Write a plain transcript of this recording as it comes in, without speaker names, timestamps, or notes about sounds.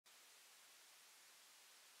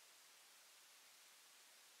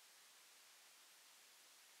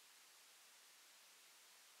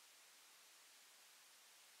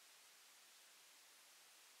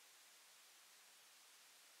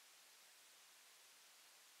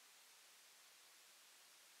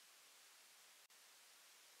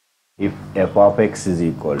If f of x is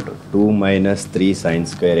equal to 2 minus 3 sin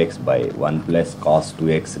square x by 1 plus cos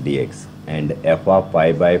 2x dx and f of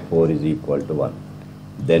pi by 4 is equal to 1,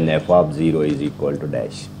 then f of 0 is equal to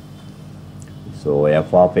dash. So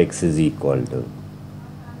f of x is equal to,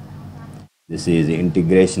 this is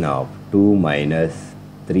integration of 2 minus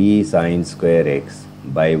 3 sin square x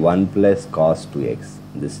by 1 plus cos 2x.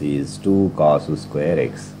 This is 2 cos square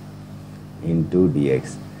x into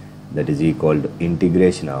dx, that is equal to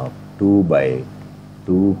integration of 2 by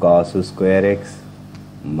 2 cos square x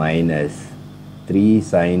minus 3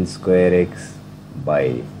 sin square x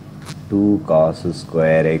by 2 cos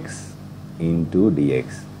square x into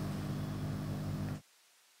dx.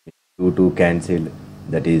 2 cancelled,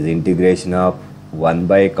 that is integration of 1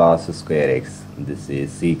 by cos square x, this is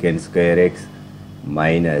secant square x,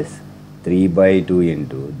 minus 3 by 2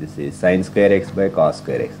 into, this is sin square x by cos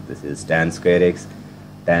square x, this is tan square x.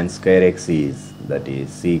 Tan square x is, that is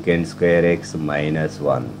secant square x minus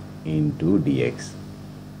 1 into dx,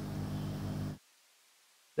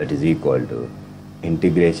 that is equal to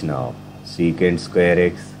integration of secant square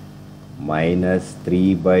x minus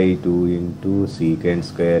 3 by 2 into secant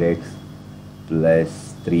square x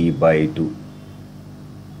plus 3 by 2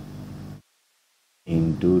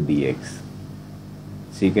 into dx.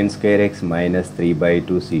 Secant square x minus 3 by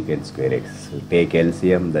 2 secant square x. So take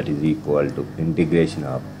LCM, that is equal to integration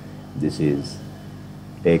of, this is,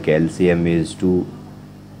 take LCM is 2,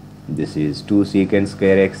 this is 2 secant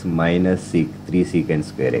square x minus 3 secant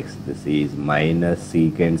square x. This is minus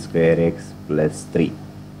secant square x plus 3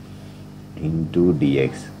 into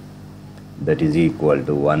dx, that is equal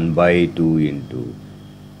to 1 by 2 into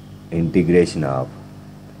integration of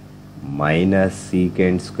minus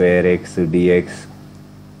secant square x dx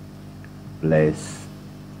plus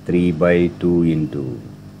 3 by 2 into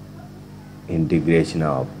integration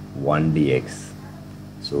of 1 dx.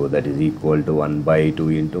 So that is equal to 1 by 2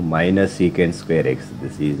 into minus secant square x,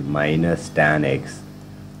 this is minus tan x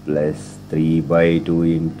plus 3 by 2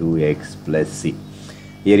 into x plus c.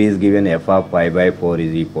 Here is given f of pi by 4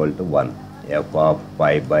 is equal to 1. F of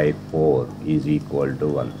pi by 4 is equal to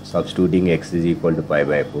 1. Substituting x is equal to pi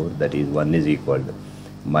by 4, that is 1 is equal to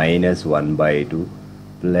minus 1 by 2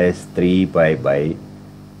 plus 3 pi by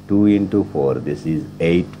 2 into 4, this is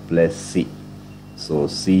 8 plus c. So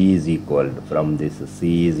c is equal to, from this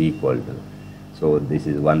c is equal to, so this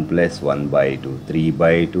is 1 plus 1 by 2, 3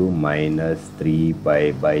 by 2 minus 3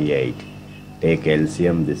 pi by 8. Take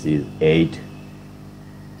LCM, this is 8.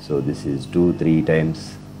 So this is 2 3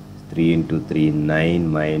 times, 3 into 3, 9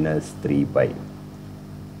 minus 3 pi.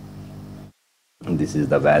 This is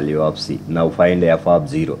the value of c. Now find f of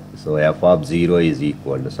 0. So f of 0 is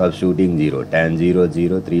equal to, substituting 0, tan 0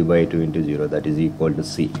 0, 3 by 2 into 0, that is equal to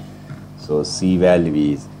c. So c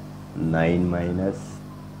value is 9 minus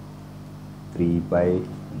 3 pi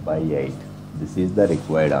by 8. This is the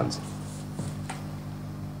required answer.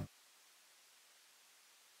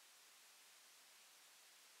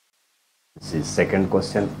 This is second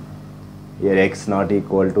question. Here x not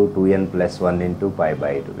equal to 2n plus 1 into pi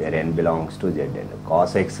by 2, where n belongs to z, and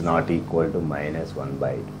cos x not equal to minus 1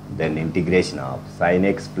 by 2. Then integration of sin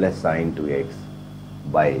x plus sin 2x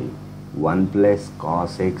by 1 plus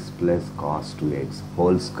cos x plus cos 2x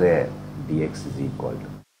whole square dx is equal to,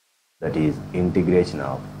 that is integration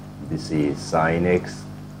of, this is sin x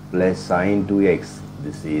plus sin 2x,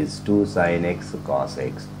 this is 2 sin x cos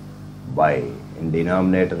x by, in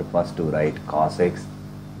denominator first to write cos x,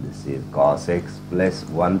 this is cos x plus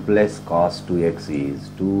 1 plus cos 2x is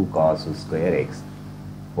 2 cos square x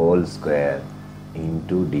whole square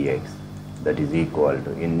into dx, that is equal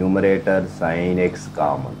to, in numerator sin x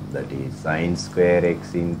common, that is sin square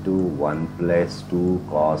x into 1 plus 2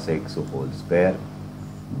 cos x whole square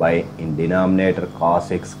by, in denominator cos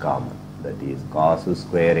x common, that is cos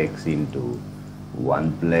square x into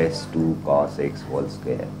 1 plus 2 cos x whole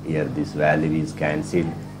square. Here this value is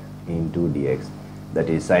cancelled into dx, that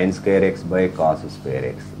is sin square x by cos square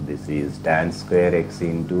x. This is tan square x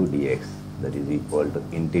into dx, that is equal to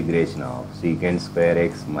integration of secant square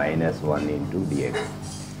x minus 1 into dx.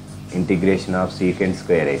 Integration of secant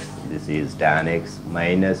square x, this is tan x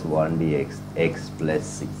minus 1 dx, x plus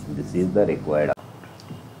c. This is the required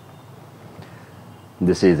answer.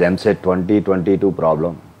 This is Eamcet 2022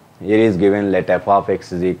 problem. Here is given, let f of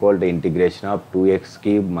x is equal to integration of 2x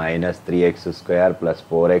cube minus 3x square plus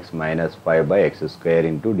 4x minus 5 by x square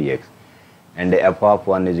into dx, and f of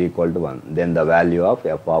 1 is equal to 1, then the value of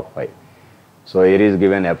f of 5. So here is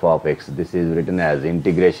given f of x, this is written as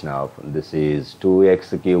integration of, this is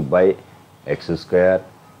 2x cube by x square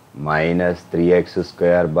minus 3x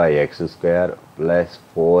square by x square plus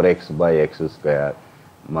 4x by x square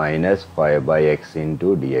minus 5 by x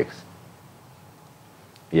into dx.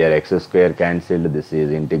 Here x square cancelled, this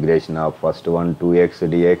is integration of first one 2x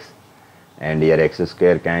dx, and here x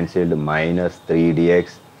square cancelled, minus 3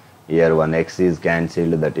 dx. Here one x is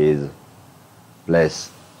cancelled, that is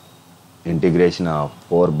plus integration of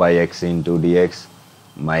 4 by x into dx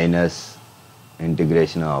minus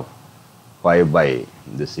integration of 5 by,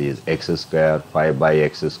 this is x square 5 by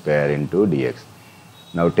x square into dx.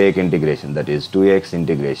 Now take integration, that is 2x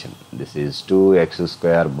integration, this is 2x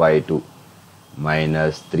square by 2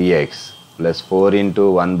 minus 3x plus 4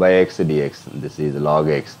 into 1 by x dx, this is log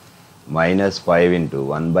x, minus 5 into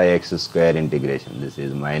 1 by x square integration, this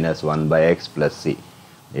is minus 1 by x plus c.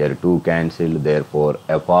 Here 2 cancelled, therefore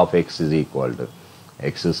f of x is equal to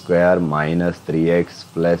x square minus 3x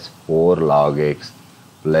plus 4 log x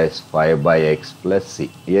plus 5 by x plus c.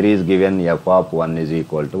 Here is given f of 1 is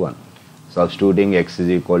equal to 1. Substituting x is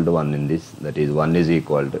equal to 1 in this, that is 1 is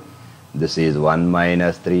equal to, this is 1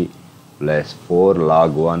 minus 3 plus 4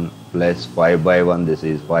 log 1 plus 5 by 1, this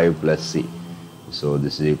is 5 plus c. So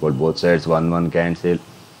this is equal, both sides 1 1 cancel,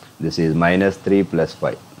 this is minus 3 plus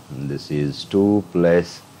 5, this is 2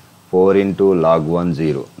 plus 4 into log 1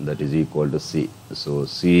 0, that is equal to c. So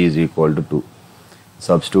c is equal to 2.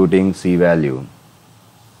 Substituting c value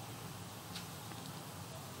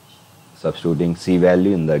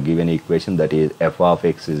in the given equation, that is f of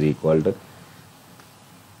x is equal to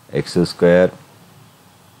x square.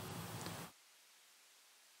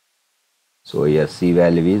 So here c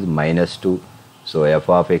value is minus 2. So f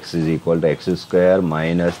of x is equal to x square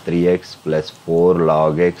minus 3x plus 4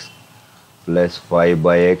 log x plus 5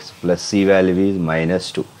 by x plus c value is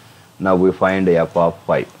minus 2. Now we find f of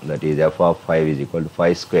 5, that is f of 5 is equal to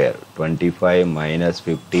 5 square, 25 minus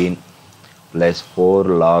 15 plus 4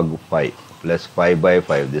 log 5 plus 5 by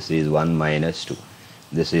 5, this is 1 minus 2.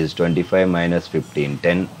 This is 25 minus 15,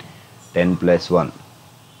 10, 10 plus 1.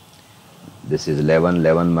 This is 11,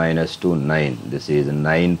 11 minus 2, 9. This is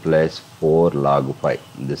 9 plus 4 log 5.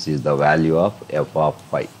 This is the value of f of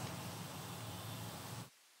 5.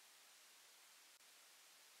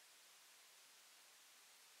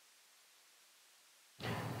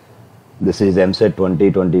 This is Eamcet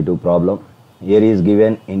 2022 problem. Here is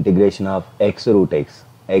given integration of x root x.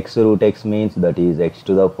 X root x means that is x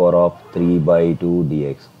to the power of 3 by 2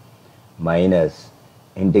 dx minus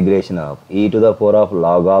integration of e to the power of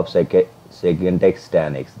log of secant x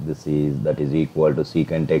tan x. That is equal to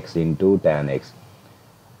secant x into tan x.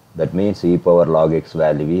 That means e power log x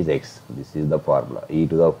value is x. This is the formula. E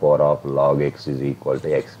to the power of log x is equal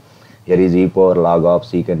to x. Here is e power log of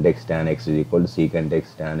secant x tan x is equal to secant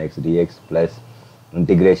x tan x dx plus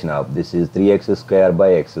integration of, this is 3x square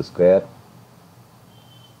by x square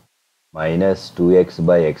minus 2x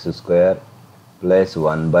by x square plus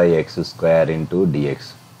 1 by x square into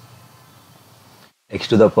dx. X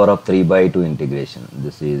to the power of 3 by 2 integration.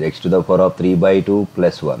 This is x to the power of 3 by 2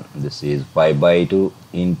 plus 1. This is 5 by 2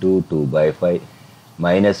 into 2 by 5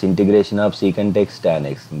 minus integration of secant x tan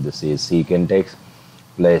x. This is secant x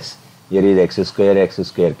plus, here is x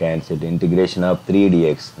square cancelled, integration of 3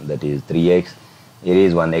 dx, that is 3x. Here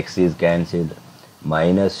is 1x is cancelled,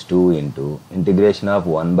 minus 2 into integration of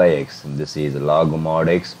 1 by x, this is log mod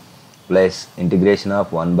x plus integration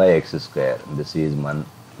of 1 by x square, this is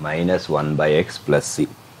minus 1 by x plus c.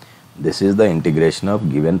 This is the integration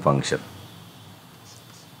of given function.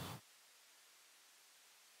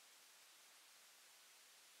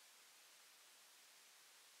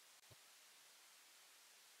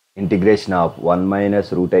 Integration of 1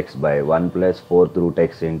 minus root x by 1 plus 4th root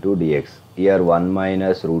x into dx. Here 1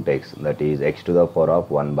 minus root x, that is x to the power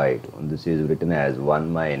of 1 by 2. This is written as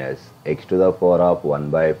 1 minus x to the power of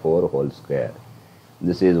 1 by 4 whole square.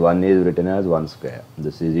 This is 1 is written as 1 square.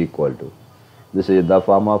 This is equal to, this is the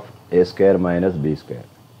form of a square minus b square.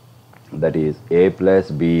 That is a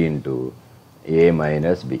plus b into a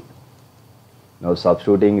minus b. Now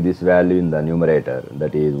substituting this value in the numerator,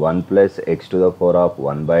 that is 1 plus x to the power of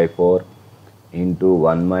 1 by 4 into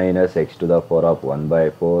 1 minus x to the power of 1 by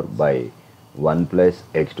 4 by 1 plus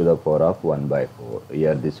x to the power of 1 by 4.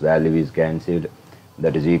 Here this value is cancelled,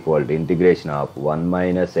 that is equal to integration of 1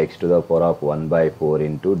 minus x to the power of 1 by 4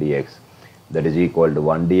 into dx. That is equal to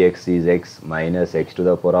 1 dx is x minus x to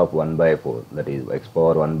the power of 1 by 4, that is x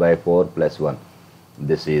power 1 by 4 plus 1.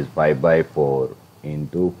 This is 5 by 4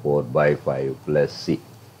 into 4 by 5 plus c.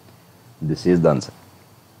 This is the answer.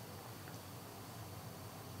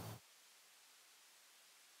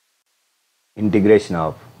 Integration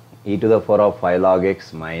of e to the power of 5 log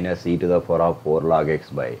x minus e to the power of 4 log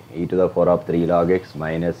x by e to the power of 3 log x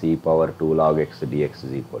minus e power 2 log x dx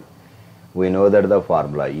is equal. We know that the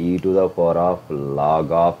formula e to the power of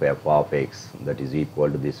log of f of x, that is equal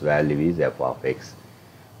to this value is f of x.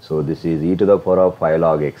 So this is e to the power of 5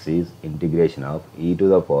 log x is integration of e to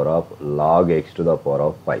the power of log x to the power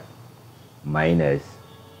of 5 minus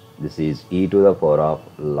this is e to the power of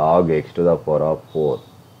log x to the power of 4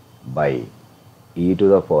 by e to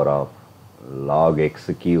the power of log x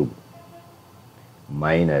cube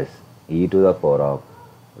minus e to the power of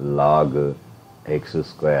log x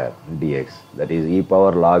square dx, that is e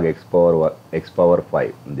power log x power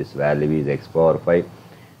 5, this value is x power 5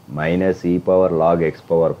 minus e power log x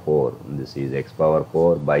power 4, this is x power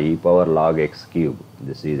 4 by e power log x cube,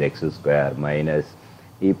 this is x square minus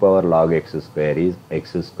e power log x square is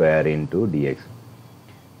x square into dx.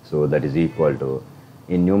 So that is equal to,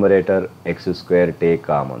 in numerator x square take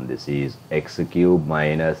common, this is x cube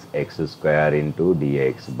minus x square into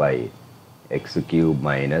dx by x cube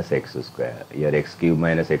minus x square. Here x cube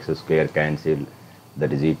minus x square cancel,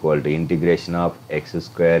 that is equal to integration of x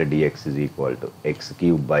square dx is equal to x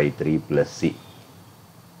cube by 3 plus c.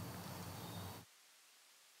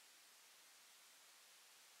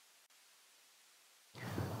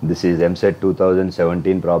 This is Eamcet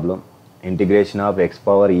 2017 problem. Integration of x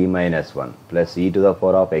power e minus 1 plus e to the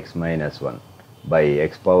power of x minus 1 by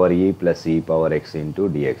x power e plus e power x into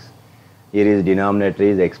dx. Here is denominator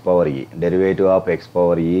is x power e. Derivative of x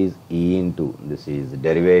power e is e into, this is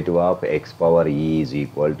derivative of x power e is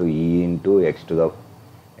equal to e into x to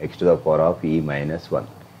the power of e minus 1.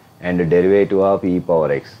 And derivative of e power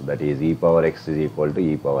x, that is e power x is equal to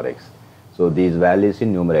e power x. So these values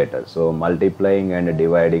in numerator. So multiplying and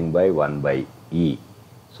dividing by 1 by e.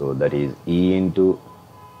 So that is e into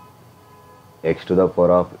x to the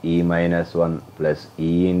power of e minus 1 plus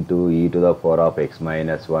e into e to the power of x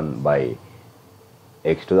minus 1 by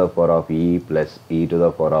x to the power of e plus e to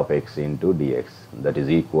the power of x into dx, that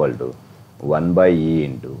is equal to 1 by e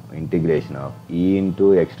into integration of e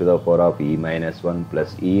into x to the power of e minus 1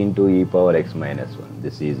 plus e into e power x minus 1,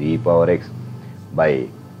 this is e power x by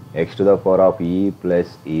x to the power of e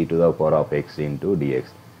plus e to the power of x into dx.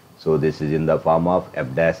 So this is in the form of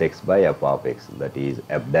f dash x by f of x, that is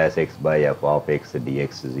f dash x by f of x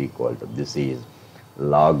dx is equal to, this is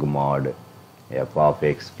log mod f of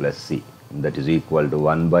x plus c, that is equal to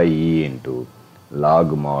 1 by e into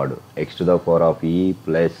log mod x to the power of e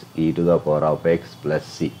plus e to the power of x plus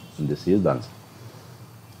c. This is the answer.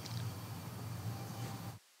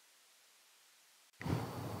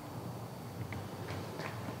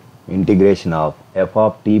 Integration of f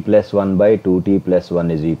of t plus 1 by 2t plus 1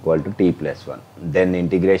 is equal to t plus 1. Then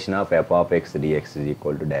integration of f of x dx is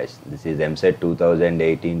equal to dash. This is Eamcet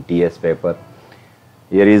 2018 TS paper.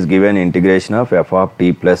 Here is given integration of f of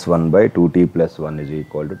t plus 1 by 2t plus 1 is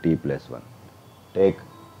equal to t plus 1. Take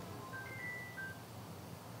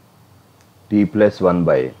t plus 1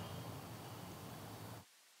 by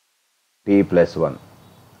t plus 1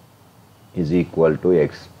 is equal to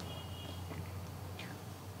x.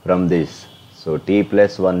 From this, so t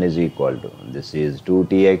plus 1 is equal to, this is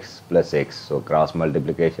 2tx plus x, so cross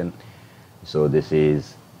multiplication. So this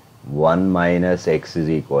is 1 minus x is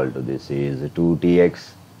equal to, this is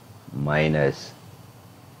 2tx minus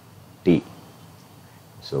t.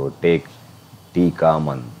 So take t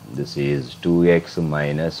common, this is 2x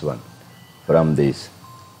minus 1. From this,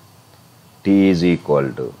 t is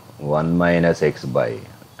equal to 1 minus x by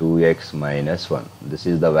 2x minus 1. This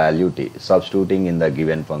is the value t. Substituting in the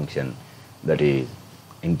given function, that is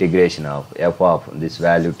integration of f of this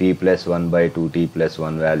value t plus 1 by 2t plus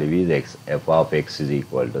 1 value is x. F of x is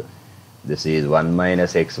equal to, this is 1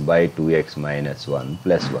 minus x by 2x minus 1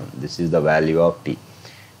 plus 1. This is the value of t.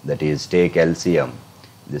 That is take LCM.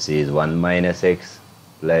 This is 1 minus x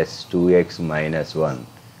plus 2x minus 1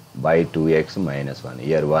 by 2x minus 1.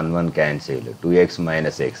 Here 1 cancelled. 2x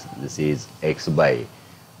minus x. This is x by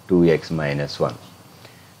 2x minus 1.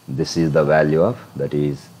 This is the value of, that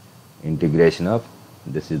is integration of,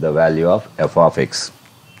 this is the value of f of x.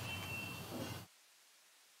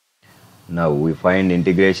 Now we find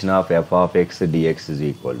integration of f of x dx is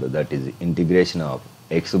equal to, that is integration of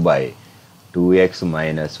x by 2x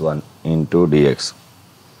minus 1 into dx.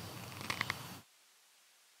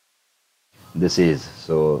 This is,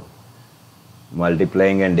 so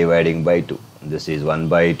multiplying and dividing by 2. This is 1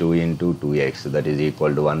 by 2 into 2x, that is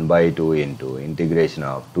equal to 1 by 2 into integration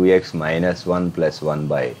of 2x minus 1 plus 1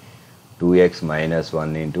 by 2x minus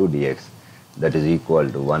 1 into dx, that is equal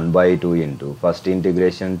to 1 by 2 into first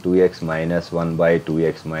integration 2x minus 1 by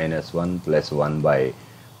 2x minus 1 plus 1 by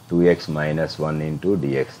 2x minus 1 into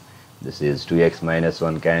dx. This is 2x minus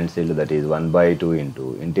 1 cancelled, that is 1 by 2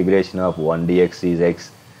 into integration of 1 dx is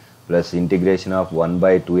x plus integration of 1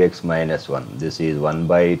 by 2x minus 1. This is 1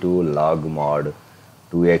 by 2 log mod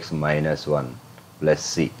 2x minus 1 plus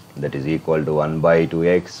c, that is equal to 1 by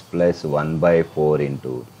 2x plus 1 by 4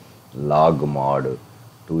 into log mod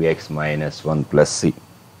 2x minus 1 plus c.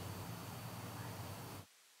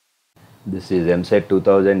 This is Eamcet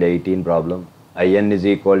 2018 problem. In is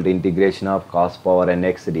equal to integration of cos power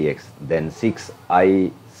nx dx. Then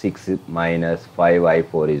 6i6 minus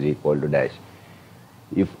 5i4 is equal to dash.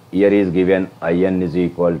 If here is given in is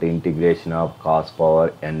equal to integration of cos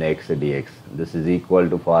power nx dx. This is equal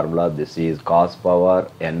to formula. This is cos power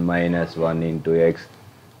n minus 1 into x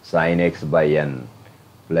sin x by n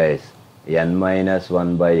plus n minus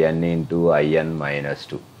 1 by n into in minus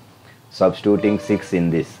 2. Substituting 6 in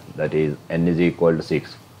this, that is n is equal to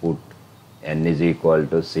 6, put n is equal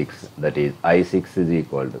to 6, that is I6 is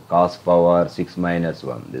equal to cos power 6 minus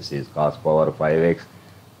 1, this is cos power 5x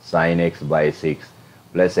sin x by 6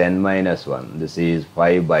 plus n minus 1, this is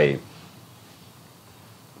 5 by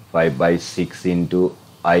 6 into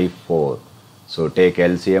I4. So take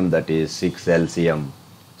LCM, that is 6 LCM.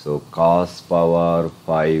 So cos power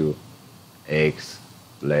 5x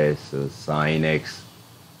plus sin x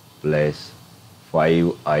plus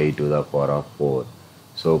 5i to the power of 4.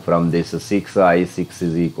 So from this 6i6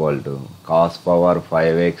 is equal to cos power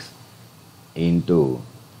 5x into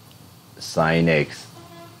sin x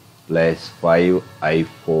plus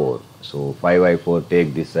 5i4. So 5i4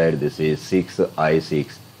 take this side, this is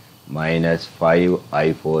 6i6 minus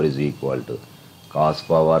 5i4 is equal to cos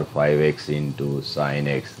power 5x into sin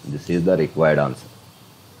x. This is the required answer.